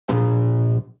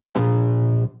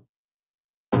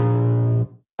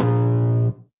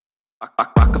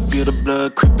can feel the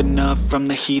blood creeping up from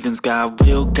the heathens. Got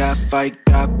will, got fight,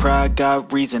 got pride,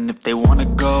 got reason. If they wanna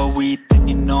go eat, then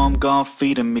you know I'm gon'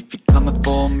 feed them. If you're coming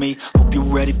for me, hope you're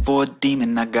ready for a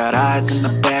demon. I got eyes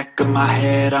in the back of my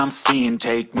head, I'm seeing.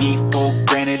 Take me for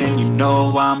granted and you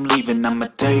know I'm leaving. I'ma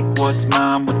take what's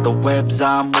mine with the webs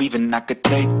I'm weaving. I could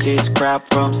take this crowd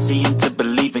from seeing to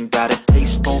believing. Got a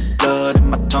taste for blood and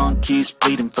my tongue keeps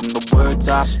bleeding from the words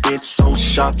I spit. So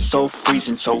sharp, so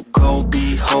freezing, so cold.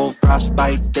 Behold,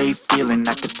 frostbite they feeling.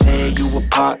 I could tear you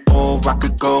apart or I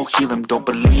could go heal them. Don't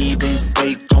believe in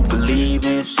fate, don't believe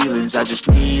in ceilings. I just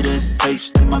need a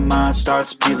taste and my mind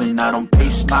starts peeling. I don't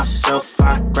pace myself,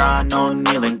 I grind on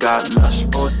kneeling. Got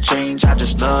lust for change, I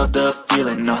just love the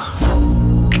feeling.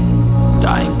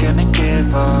 I ain't gonna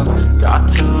give up. Got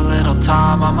too little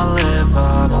time, I'ma live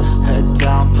up. Head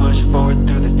down, push forward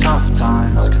through the tough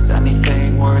times. Cause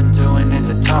anything worth doing is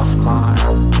a tough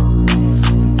climb.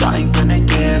 And I ain't gonna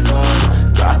give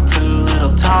up. Got too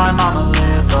little time, I'ma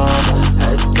live up.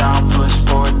 Head down, push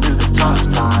forward through the tough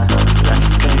times. Cause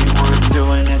anything worth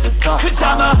doing is a tough climb. Cause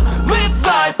I'ma live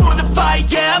life for the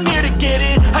fight, yeah, I'm here to get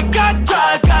it. I got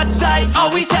drive, got sight,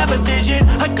 always have a vision.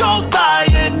 I go by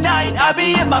at night, I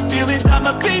be in my feelings.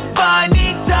 I'ma be fine,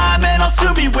 need time, and I'll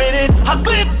soon be winning. I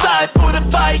live life for the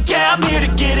fight, yeah, I'm here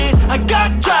to get it. I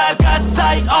got drive, got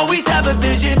sight, always have a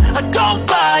vision. I go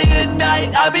by at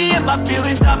night, I be in my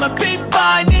feelings. I'ma be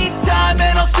fine, need time,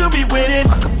 and I'll soon be winning.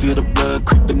 I can feel the blood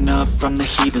creeping up from the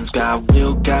heathens. Got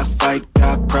will, got fight,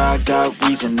 got pride, got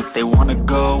reason. If they wanna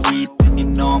go eat, then you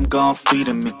know I'm gon' feed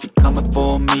them. If you're coming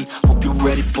for me, hope you're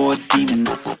ready for a demon.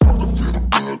 I can feel the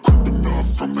blood creeping up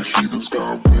from the heathens.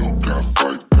 Got will, got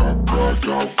fight, got pride,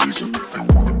 got reason. If they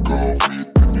wanna go eat,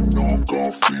 then you know I'm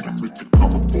gon' feed them. If you're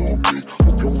coming for me,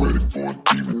 hope you're ready for a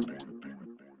demon.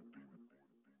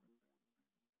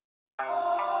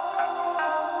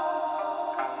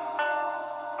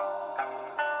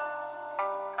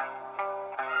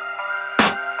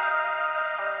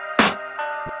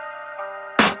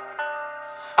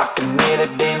 I can hear the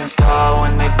demons call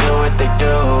when they do what they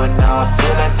do. And now I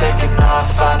feel like taking off,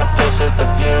 find a place with a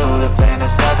view. The pain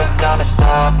is never gonna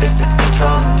stop if it's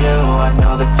controlling you. I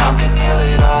know that time can heal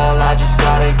it all, I just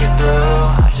gotta get through.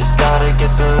 I just gotta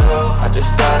get through, I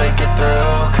just gotta get through.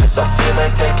 Cause I feel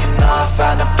like taking off,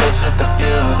 find a place with a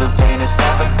view. The pain is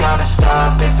never gonna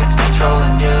stop if it's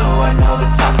controlling you. I know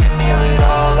that time can heal it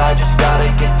all, I just gotta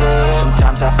get through.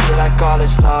 Sometimes I feel like all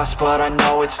is lost, but I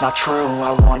know it's not true.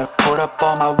 I wanna put up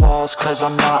all my walls cause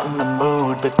I'm not in the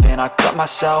mood, but then I cut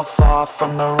myself off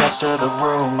from the rest of the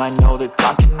room. I know that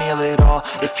time can heal it all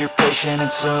if you're patient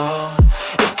and soon.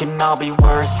 It can all be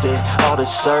worth it, all the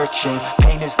searching.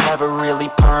 Pain is never really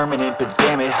permanent, but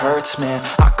damn it hurts, man.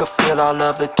 I could feel all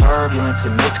of the turbulence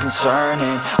and it's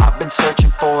concerning. I've been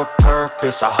searching for a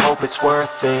purpose, I hope it's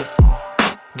worth it.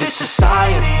 This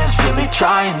society is really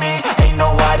trying me. Ain't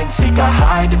no hide and seek, I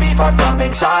hide to be far from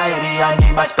anxiety. I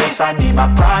need my space, I need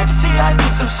my privacy. I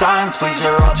need some silence, please,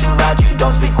 you're all too loud. You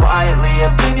don't speak quietly,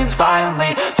 opinions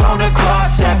violently thrown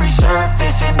across every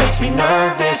surface. It makes me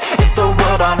nervous, is the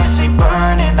world honestly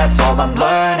burning? That's all I'm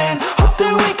learning. Hope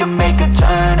that we can make a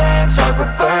turn and start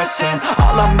reversing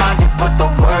all our minds and put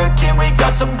the work in. We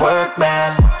got some work,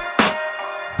 man.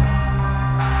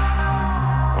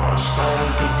 I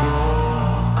started to grow.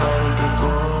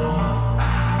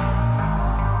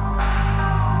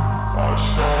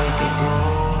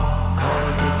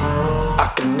 I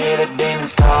can hear the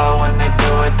demons call when they do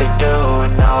what they do.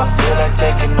 And now I feel like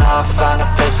taking off, find a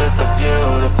place with a view.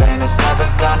 The pain is never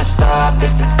gonna stop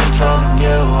if it's controlling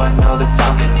you. I know that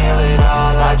time can heal it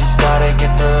all, I just gotta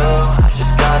get through. I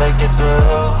just gotta get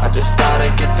through, I just gotta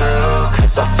get through.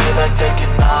 Cause I feel like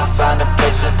taking off, find a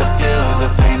place with a view. The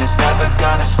pain is never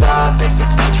gonna stop if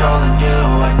it's controlling you.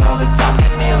 I know that time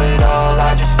can heal it all,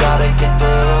 I just gotta get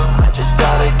through. I just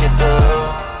gotta get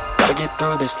through. Gotta get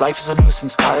through this, life is a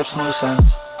nuisance, tie up some loose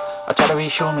ends. I try to be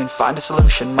human, find a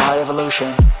solution, my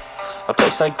evolution. A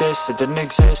place like this, it didn't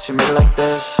exist, we made it like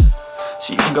this.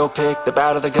 So you can go pick the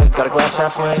bad or the good, got a glass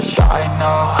halfway. I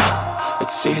know,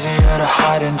 it's easier to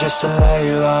hide than just to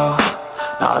lay low.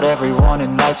 Not everyone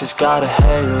in life has got a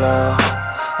halo.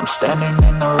 I'm standing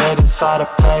in the red inside a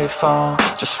payphone.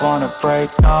 Just wanna break,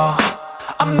 no,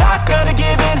 I'm not gonna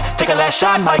give in. Take a last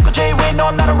shot, Michael J. Win. No,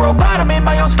 I'm not a robot, I'm in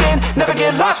my own skin. Never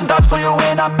get lost when thoughts pull you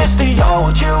in. I miss the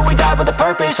old you, we died with a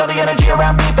purpose. All the energy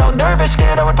around me felt nervous,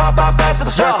 scared I would pop out fast to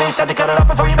the surface. Had to cut it off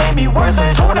before you made me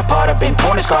worthless. Torn apart, I've been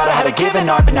torn and scarred. I had a given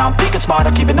art, but now I'm thinking smart.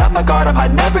 I'm keeping up my guard, I'm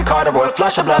hiding every card. A royal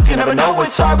flush of love, you never know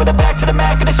what's hard. With a back to the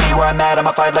mat, gonna see where I'm at.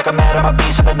 I'ma fight like I'm mad, I'ma be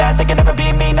something that they can never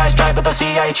be me. Nice try, but they'll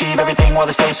see I achieve everything while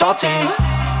they stay salty.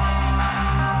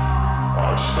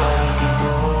 I started to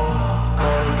grow.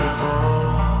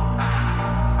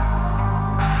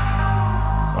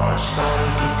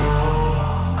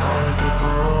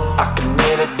 I can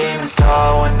hear the demons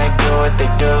call when they do what they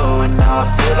do. And now I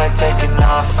feel like taking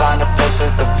off, find a place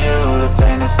with a view. The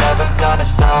pain is never gonna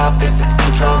stop if it's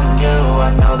controlling you.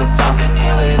 I know that time can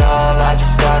heal it all, I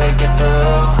just gotta get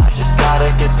through. I just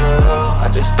gotta get through, I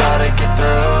just gotta get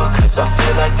through. Cause I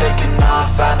feel like taking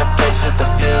off, find a place with a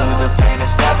view. The pain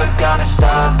is never gonna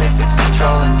stop if it's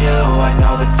controlling you. I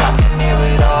know that time can heal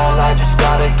it all, I just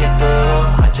gotta get through.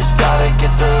 I just gotta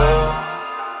get through.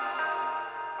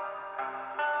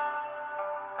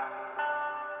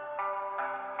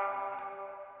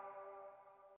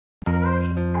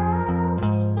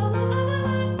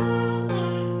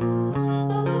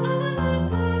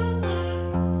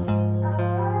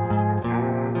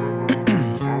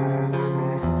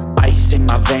 In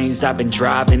my veins, I've been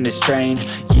driving this train.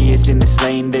 Years in this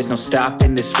lane, there's no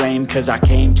stopping this flame. Cause I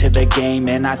came to the game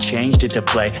and I changed it to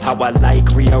play how I like,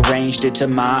 rearranged it to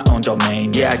my own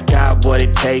domain. Yeah, I got what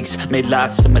it takes, made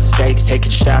lots of mistakes,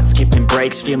 taking shots, skipping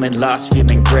breaks, feeling lost,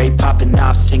 feeling great, popping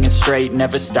off, singing straight,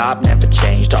 never stopped, never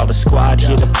changed. All the squad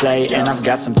here to play and I've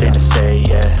got something to say,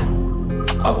 yeah.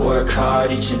 I work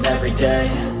hard each and every day,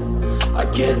 I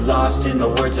get lost in the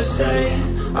words I say.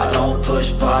 I don't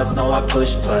push pause, no I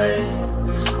push play.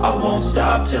 I won't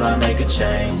stop till I make a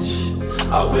change.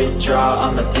 I withdraw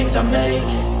on the things I make.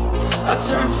 I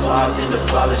turn flaws into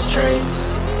flawless traits.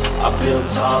 I build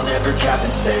tall, never capped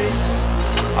in space.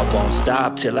 I won't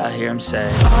stop till I hear him say,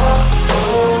 oh,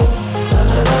 oh, la,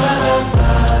 la, la, la,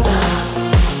 la, la,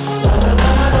 la, la, la,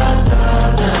 la, la,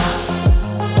 la, la.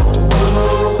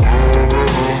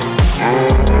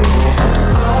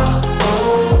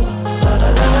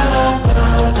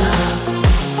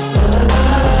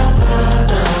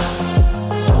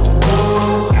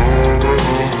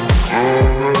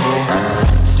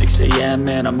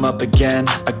 And I'm up again.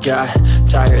 I got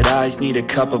tired eyes, need a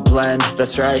cup of blend.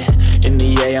 That's right, in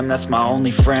the AM, that's my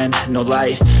only friend. No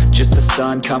light, just the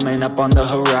sun coming up on the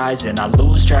horizon. I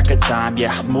lose track of time,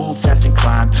 yeah, I move fast and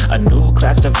climb a new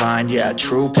class divine, yeah,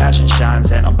 true passion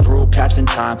shines. And I'm through passing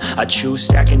time, I choose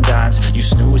stacking dimes. You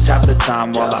snooze half the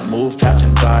time while I move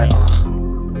passing by.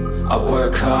 I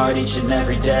work hard each and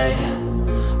every day,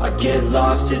 I get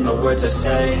lost in the words I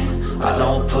say. I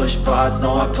don't push pause,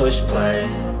 no I push play.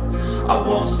 I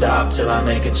won't stop till I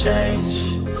make a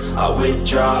change. I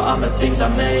withdraw on the things I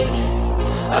make.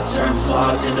 I turn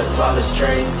flaws into flawless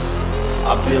traits.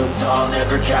 I build tall,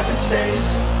 never capped in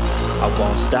space. I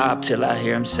won't stop till I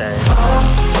hear him say, oh,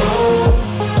 oh,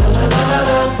 la, la, la,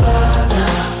 la, la, la,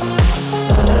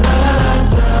 la, la, la, la,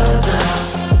 la, la.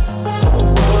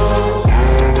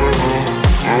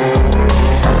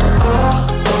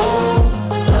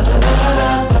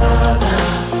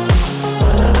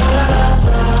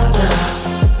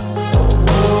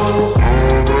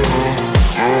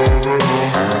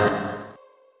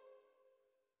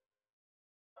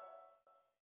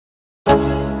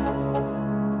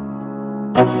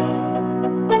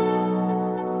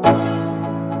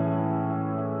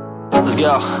 Let's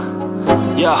go,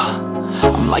 yo.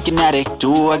 I'm like an addict,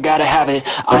 do I gotta have it.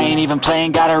 I ain't even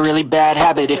playing, got a really bad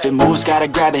habit. If it moves, gotta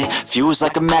grab it, fuse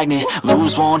like a magnet.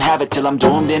 Lose, won't have it till I'm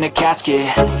doomed in a casket.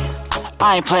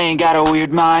 I ain't playing, got a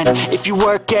weird mind. If you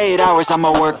work 8 hours,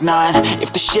 I'ma work 9.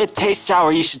 If the shit tastes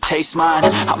sour, you should taste mine.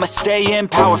 I'ma stay in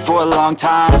power for a long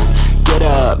time. Get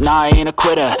up, nah I ain't a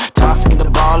quitter. Toss me the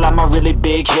ball, I'm a really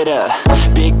big hitter.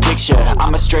 Big picture,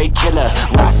 I'm a straight killer.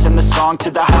 Rising the song to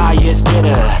the highest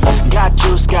bidder. Got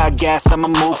juice, got gas, I'ma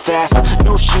move fast.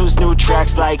 New shoes, new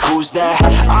tracks, like who's that?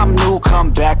 I'm new,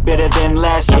 come back, better than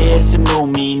last. Yeah, it's a new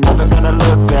me, never gonna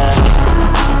look back.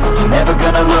 Never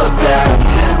gonna look back.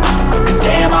 Cause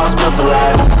damn, I was built to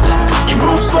last. You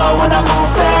move slow and I move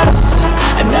fast,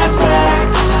 and that's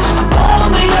facts.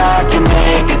 Only I can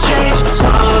make a change.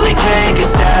 Slowly take a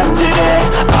step today.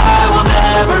 I will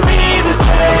never be the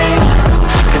same,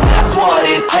 cause that's what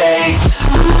it takes.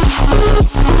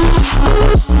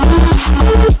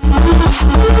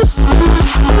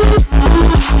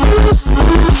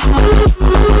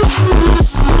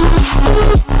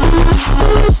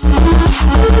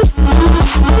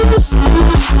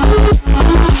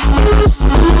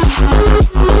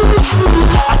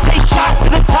 I take shots to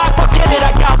the top, I'll get it.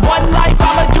 I got one life,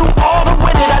 I'ma do all to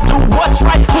win it. I do what's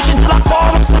right, pushing till I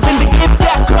fall. I'm slipping to get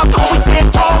back up, always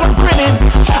stand tall and grinning.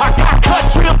 I got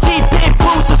cuts real deep, big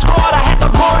bruises scarred. I had to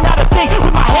learn how to think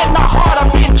with my head, not heart.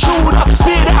 I'm being chewed up,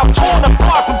 spit out, torn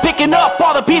apart. From picking up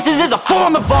all the pieces is a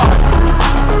form of art.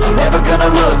 I'm never gonna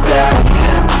look back,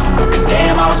 cause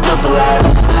damn, I was built to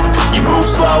last. You move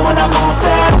slow and I move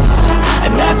fast,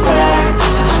 and that's facts.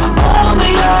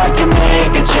 Only I can make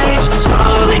a change,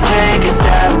 slowly take a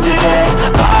step today.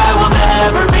 I will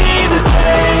never be the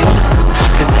same,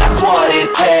 'cause that's what it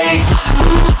takes.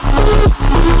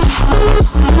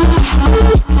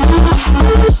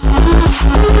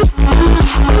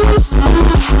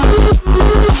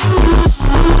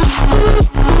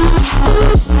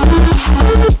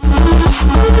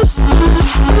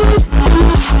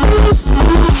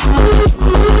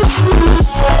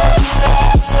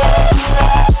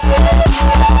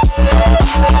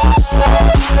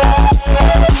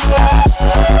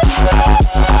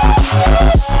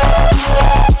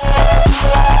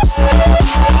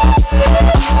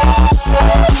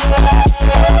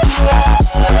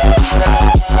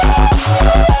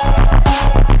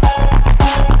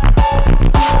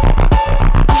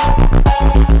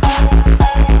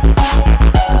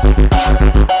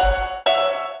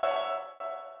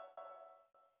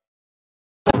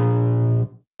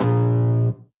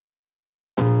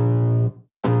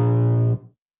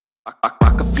 I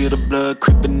can feel the blood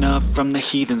creeping up from the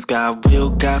heathens. Got will,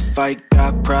 got fight,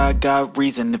 got pride, got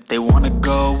reason. If they wanna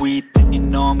go eat, then you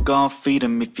know I'm gon' feed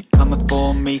them. If you're coming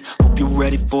for me, hope you're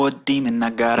ready for a demon. I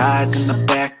got eyes in the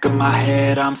back of my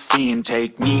head, I'm seeing.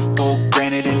 Take me for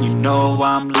granted and you know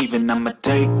I'm leaving. I'ma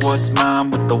take what's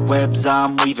mine with the webs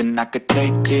I'm weaving. I could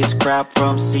take this crowd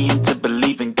from seeing to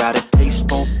believing. Got a taste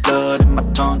for blood and my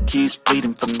tongue keeps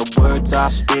bleeding from the words I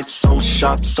spit. So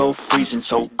sharp, so freezing,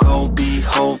 so cold.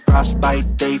 Behold,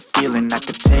 frostbite they feeling. I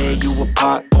could tear you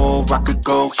apart or I could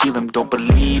go heal them. Don't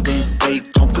believe in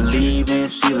fate, don't believe in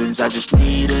ceilings. I just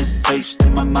need a taste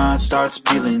and my mind starts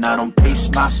peeling. I don't pace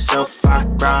myself, I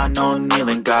grind on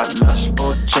kneeling. Got lust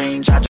for change,